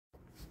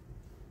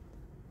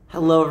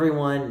Hello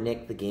everyone,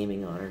 Nick the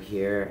Gaming Otter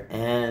here,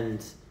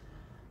 and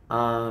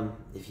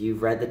if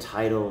you've read the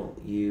title,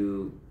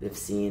 you have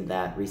seen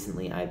that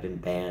recently I've been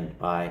banned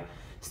by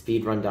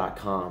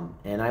speedrun.com,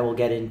 and I will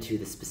get into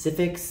the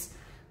specifics,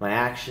 my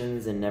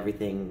actions, and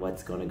everything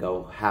what's going to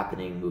go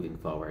happening moving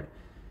forward.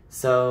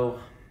 So,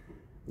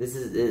 this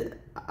is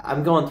it.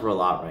 I'm going through a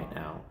lot right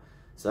now.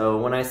 So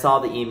when I saw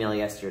the email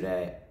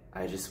yesterday,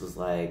 I just was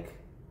like,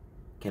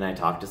 can I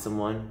talk to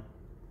someone?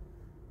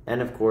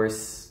 And of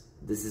course,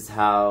 this is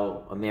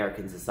how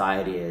American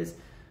society is.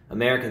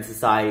 American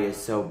society is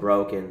so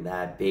broken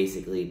that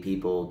basically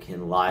people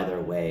can lie their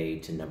way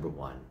to number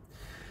one.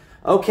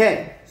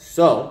 Okay,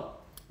 so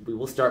we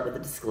will start with a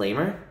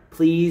disclaimer.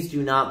 Please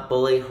do not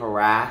bully,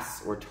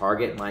 harass, or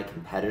target my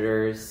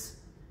competitors.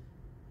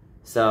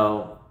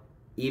 So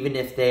even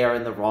if they are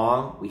in the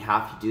wrong, we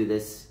have to do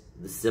this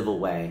the civil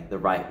way, the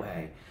right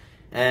way.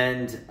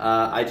 And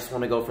I just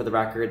want to go for the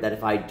record that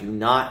if I do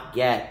not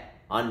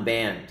get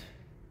unbanned,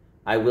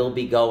 I will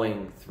be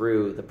going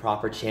through the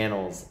proper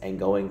channels and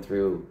going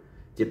through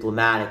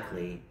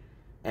diplomatically.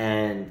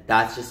 And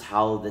that's just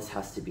how this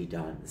has to be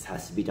done. This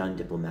has to be done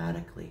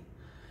diplomatically.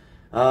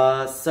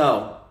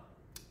 So,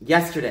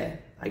 yesterday,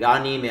 I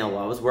got an email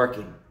while I was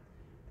working.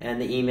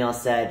 And the email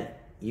said,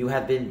 you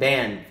have been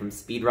banned from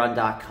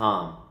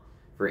speedrun.com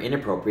for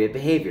inappropriate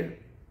behavior.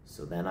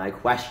 So then I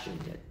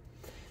questioned it.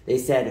 They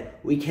said,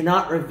 we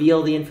cannot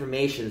reveal the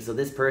information so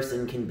this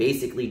person can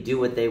basically do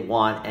what they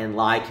want and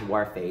lie to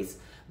our face.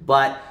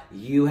 But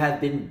you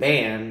have been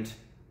banned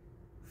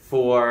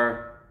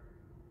for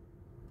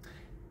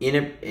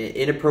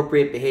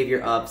inappropriate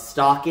behavior of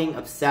stalking,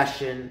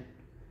 obsession,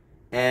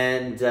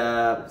 and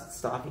harassment,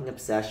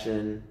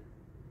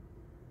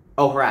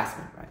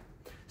 right?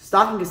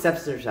 Stalking,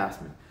 obsession,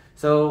 harassment.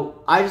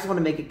 So I just want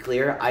to make it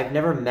clear, I've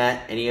never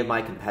met any of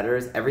my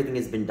competitors. Everything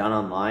has been done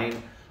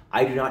online.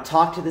 I do not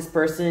talk to this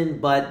person,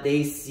 but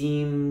they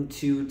seem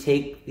to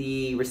take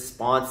the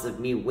response of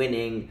me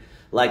winning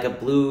like a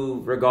blue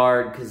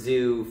regard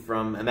kazoo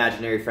from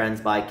Imaginary Friends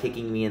by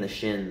kicking me in the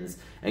shins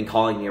and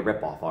calling me a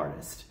ripoff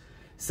artist.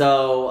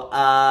 So,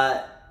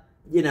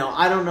 you know,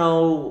 I don't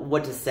know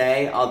what to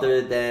say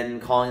other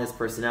than calling this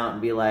person out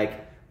and be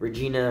like,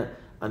 Regina,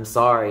 I'm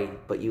sorry,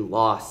 but you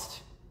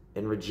lost.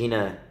 And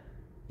Regina,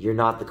 you're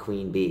not the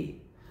queen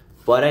bee.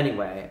 But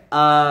anyway,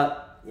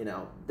 you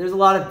know, there's a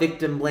lot of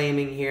victim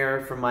blaming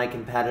here from my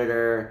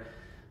competitor.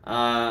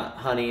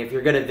 Honey, if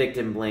you're gonna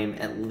victim blame,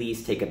 at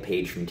least take a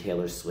page from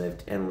Taylor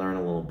Swift and learn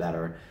a little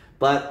better.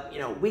 But, you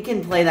know, we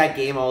can play that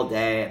game all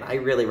day, and I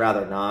really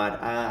rather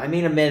not. I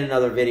mean, I made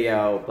another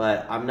video,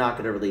 but I'm not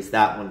gonna release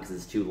that one because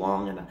it's too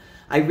long, and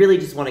I really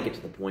just want to get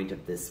to the point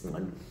of this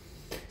one.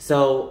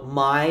 So,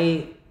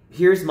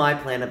 here's my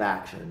plan of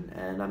action,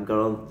 and I'm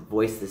gonna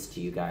voice this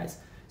to you guys.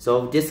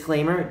 So,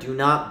 disclaimer, do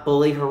not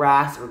bully,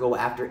 harass, or go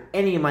after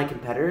any of my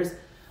competitors.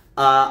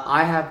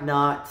 I have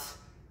not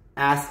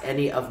asked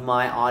any of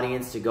my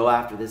audience to go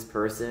after this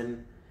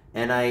person,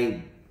 and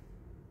I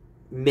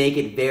make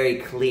it very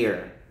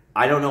clear.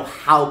 I don't know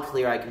how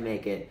clear I can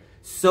make it.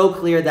 So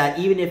clear that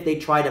even if they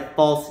try to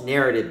false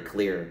narrative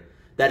clear,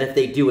 that if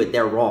they do it,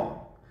 they're wrong.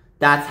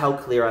 That's how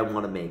clear I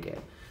want to make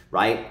it,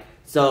 right?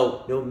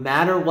 So no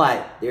matter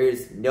what,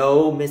 there's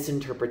no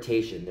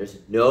misinterpretation. There's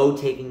no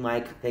taking my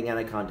thing out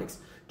of context.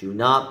 Do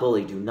not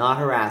bully, do not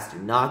harass, do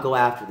not go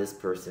after this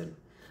person.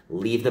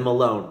 Leave them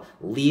alone.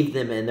 Leave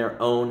them in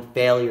their own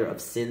failure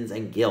of sins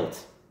and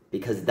guilt,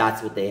 because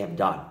that's what they have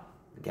done,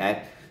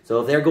 okay?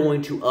 So if they're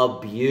going to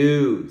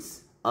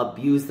abuse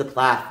the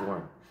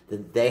platform,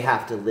 then they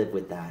have to live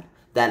with that.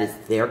 That is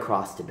their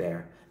cross to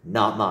bear,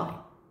 not mine.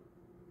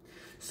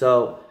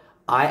 So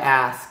I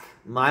ask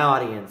my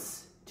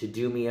audience to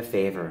do me a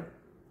favor.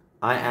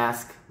 I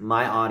ask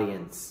my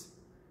audience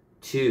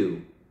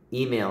to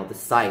email the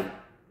site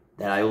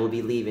that I will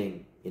be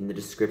leaving in the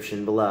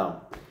description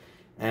below.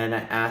 And I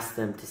asked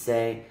them to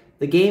say,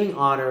 the Gaming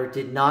Otter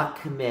did not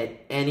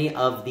commit any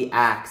of the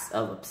acts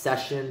of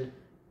obsession,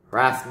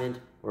 harassment,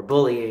 or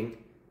bullying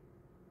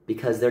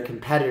because their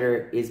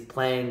competitor is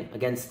playing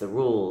against the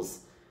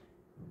rules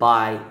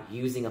by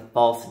using a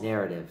false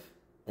narrative.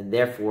 And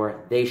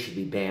therefore, they should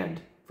be banned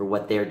for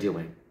what they're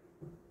doing.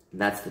 And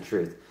that's the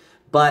truth.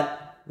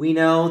 But we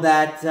know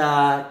that,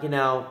 you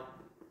know,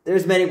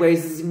 there's many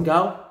ways this can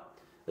go.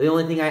 The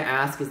only thing I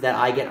ask is that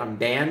I get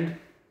unbanned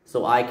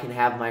so I can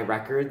have my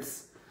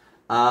records.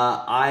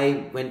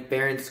 I went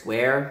fair and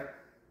square.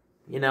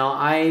 You know,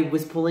 I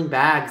was pulling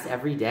bags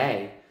every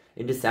day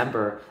in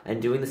December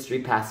and doing the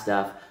Street Pass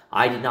stuff.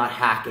 I did not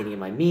hack any of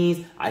my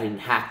memes. I didn't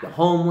hack the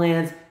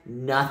homelands.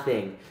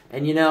 Nothing.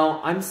 And you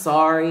know, I'm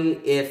sorry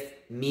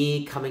if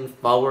me coming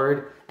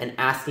forward and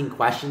asking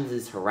questions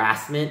is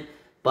harassment,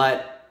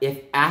 but if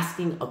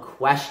asking a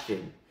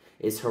question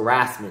is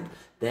harassment,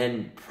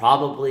 then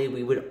probably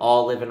we would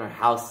all live in our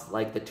house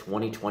like the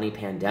 2020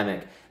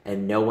 pandemic,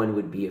 and no one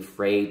would be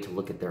afraid to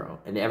look at their own,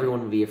 and everyone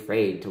would be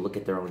afraid to look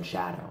at their own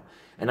shadow.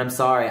 And I'm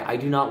sorry, I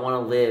do not want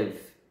to live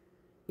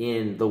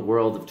in the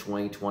world of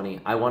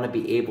 2020. I want to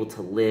be able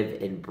to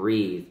live and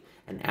breathe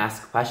and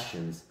ask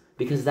questions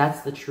because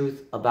that's the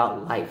truth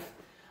about life.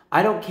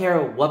 I don't care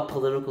what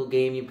political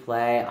game you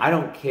play. I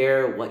don't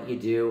care what you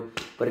do.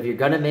 But if you're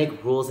going to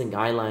make rules and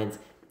guidelines,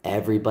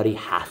 everybody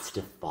has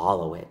to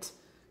follow it.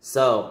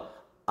 So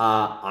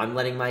I'm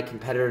letting my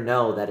competitor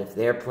know that if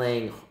they're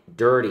playing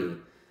dirty,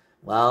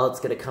 well, it's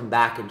going to come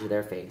back into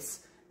their face.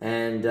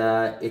 And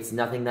it's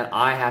nothing that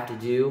I have to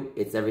do.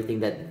 It's everything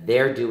that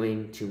they're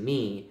doing to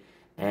me.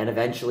 And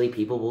eventually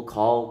people will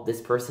call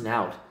this person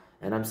out.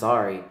 And I'm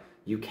sorry,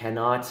 you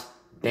cannot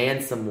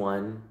ban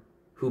someone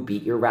who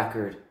beat your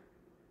record.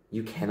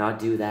 You cannot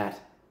do that.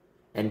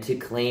 And to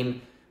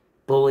claim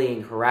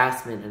bullying,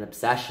 harassment, and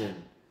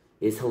obsession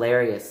is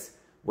hilarious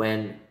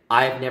when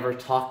I've never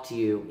talked to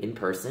you in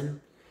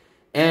person.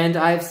 And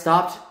I've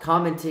stopped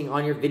commenting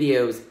on your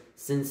videos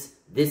since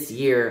this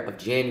year of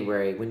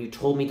January when you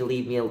told me to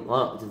leave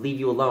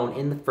you alone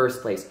in the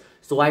first place.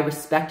 So I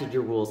respected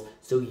your rules,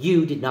 so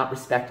you did not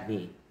respect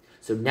me.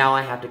 So now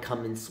I have to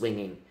come in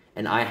swinging,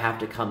 and I have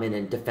to come in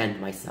and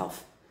defend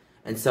myself.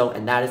 And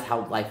that is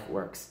how life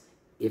works.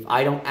 If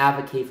I don't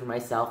advocate for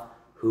myself,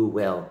 who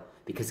will?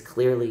 Because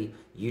clearly,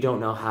 you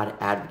don't know how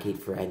to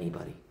advocate for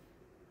anybody.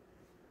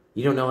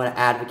 You don't know how to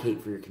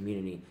advocate for your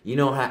community. You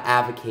know how to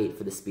advocate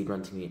for the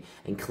speedrun community.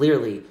 And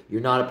clearly,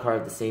 you're not a part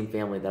of the same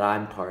family that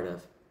I'm part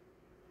of.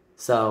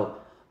 So,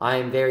 I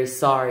am very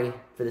sorry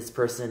for this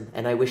person,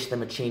 and I wish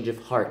them a change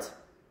of heart.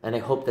 And I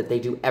hope that they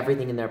do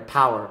everything in their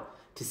power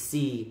to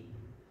see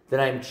that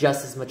I am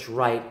just as much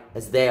right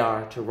as they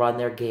are to run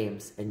their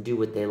games and do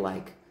what they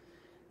like.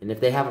 And if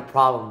they have a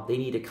problem, they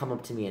need to come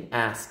up to me and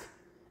ask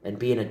and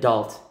be an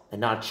adult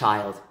and not a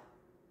child.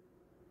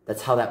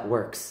 That's how that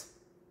works.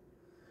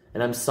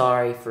 And I'm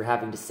sorry for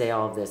having to say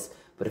all of this,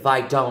 but if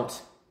I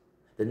don't,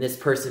 then this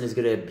person is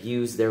going to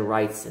abuse their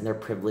rights and their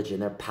privilege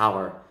and their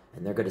power,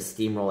 and they're going to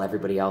steamroll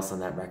everybody else on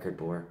that record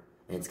board.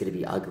 And it's going to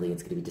be ugly,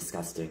 it's going to be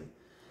disgusting.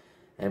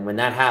 And when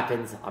that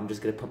happens, I'm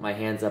just going to put my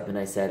hands up and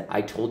I said,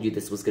 I told you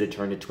this was going to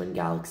turn to Twin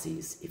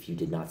Galaxies if you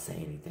did not say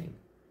anything.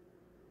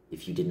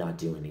 If you did not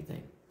do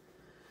anything.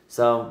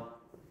 So,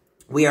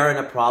 we are in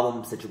a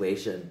problem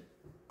situation.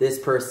 This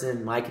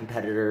person, my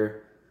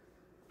competitor,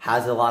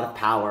 has a lot of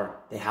power.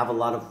 They have a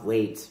lot of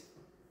weight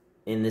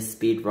in this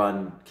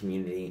speedrun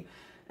community.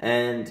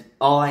 And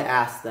all I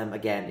ask them,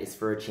 again, is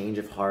for a change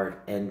of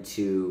heart and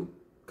to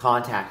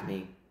contact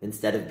me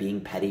instead of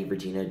being petty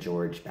Regina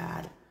George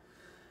bad.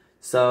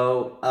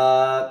 So,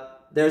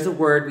 there's a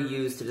word we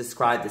use to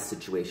describe this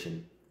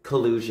situation.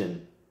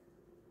 Collusion.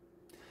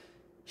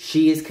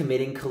 She is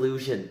committing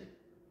collusion.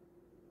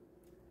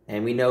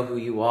 And we know who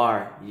you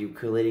are. You're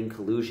committing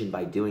collusion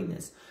by doing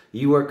this.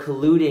 You are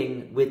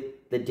colluding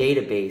with the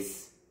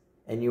database,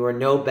 and you are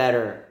no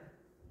better.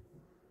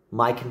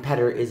 My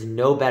competitor is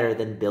no better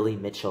than Billy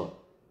Mitchell.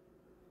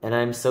 And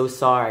I'm so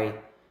sorry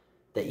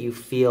that you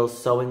feel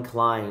so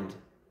inclined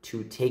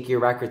to take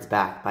your records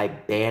back by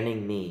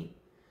banning me.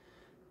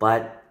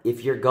 But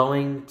if you're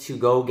going to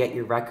go get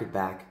your record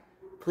back,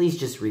 please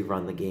just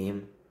rerun the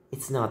game.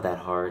 It's not that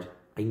hard.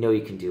 I know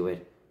you can do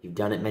it. You've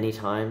done it many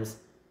times.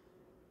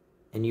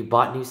 And you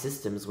bought new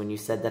systems when you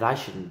said that I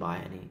shouldn't buy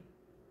any.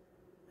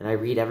 And I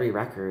read every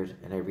record,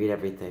 and I read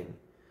everything.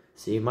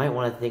 So you might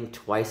want to think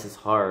twice as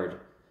hard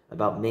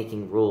about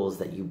making rules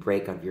that you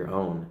break of your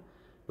own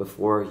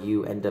before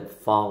you end up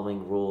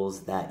following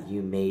rules that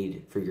you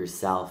made for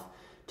yourself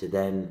to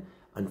then,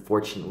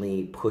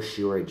 unfortunately, push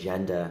your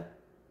agenda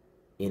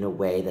in a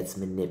way that's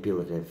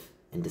manipulative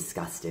and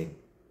disgusting.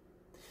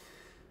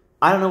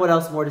 I don't know what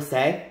else more to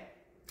say.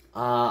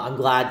 I'm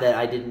glad that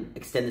I didn't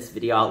extend this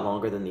video out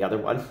longer than the other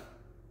one.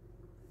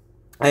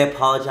 I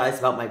apologize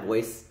about my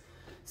voice,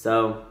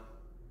 so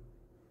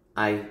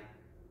I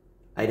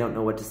don't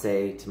know what to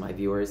say to my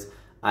viewers.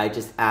 I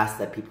just ask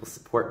that people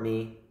support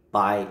me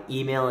by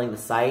emailing the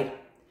site,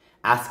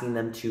 asking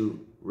them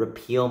to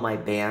repeal my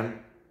ban,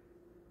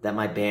 that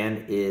my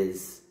ban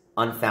is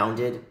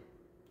unfounded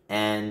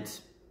and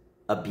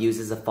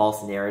abuses a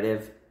false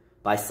narrative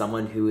by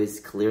someone who is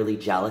clearly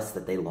jealous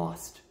that they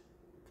lost.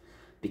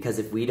 Because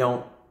if we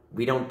don't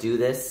do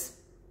this,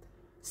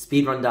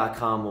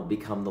 speedrun.com will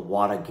become the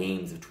WADA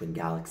games of Twin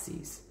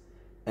Galaxies.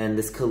 And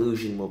this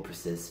collusion will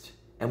persist.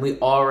 And we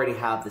already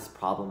have this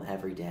problem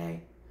every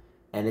day.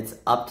 And it's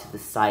up to the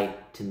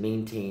site to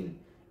maintain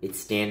its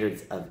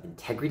standards of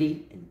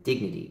integrity and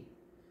dignity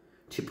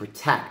to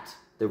protect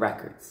the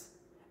records.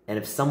 And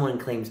if someone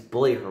claims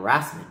bully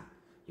harassment,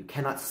 you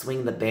cannot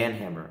swing the ban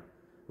hammer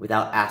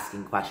without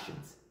asking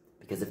questions.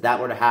 Because if that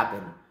were to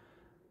happen,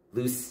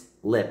 loose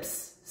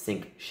lips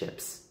sink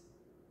ships.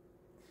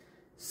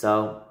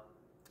 So,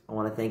 I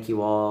want to thank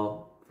you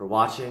all for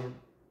watching.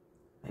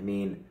 I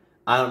mean,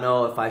 I don't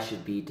know if I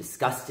should be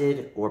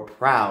disgusted or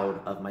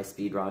proud of my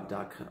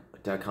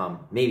speedrun.com.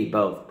 Maybe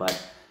both,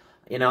 but,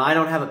 you know, I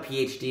don't have a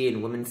PhD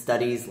in women's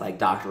studies like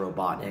Dr.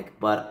 Robotnik,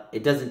 but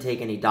it doesn't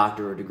take any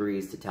doctorate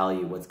degrees to tell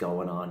you what's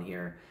going on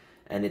here.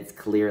 And it's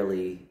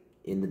clearly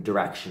in the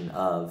direction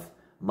of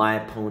my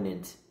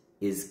opponent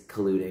is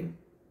colluding,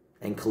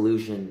 and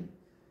collusion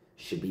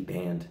should be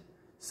banned.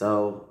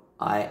 So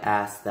I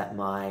ask that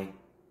my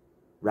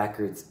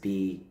records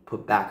be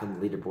put back on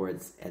the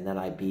leaderboards and that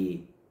I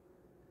be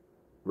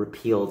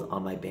repealed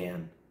on my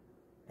ban.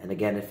 And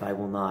again, if I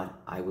will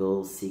not, I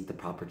will seek the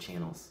proper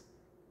channels.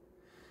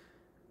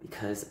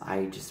 Because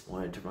I just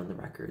wanted to run the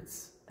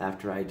records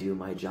after I do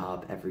my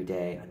job every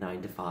day, a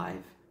 9 to 5,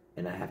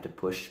 and I have to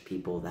push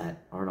people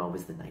that aren't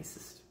always the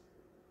nicest.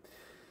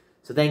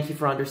 So thank you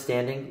for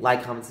understanding.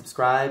 Like, comment,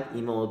 subscribe.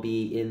 Email will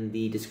be in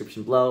the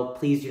description below.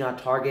 Please do not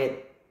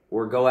target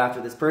or go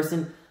after this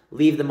person.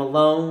 Leave them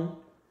alone.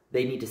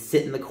 They need to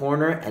sit in the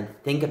corner and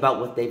think about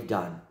what they've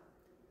done.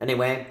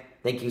 Anyway,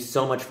 thank you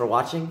so much for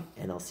watching,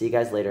 and I'll see you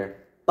guys later.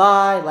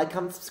 Bye. Like,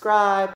 comment, subscribe.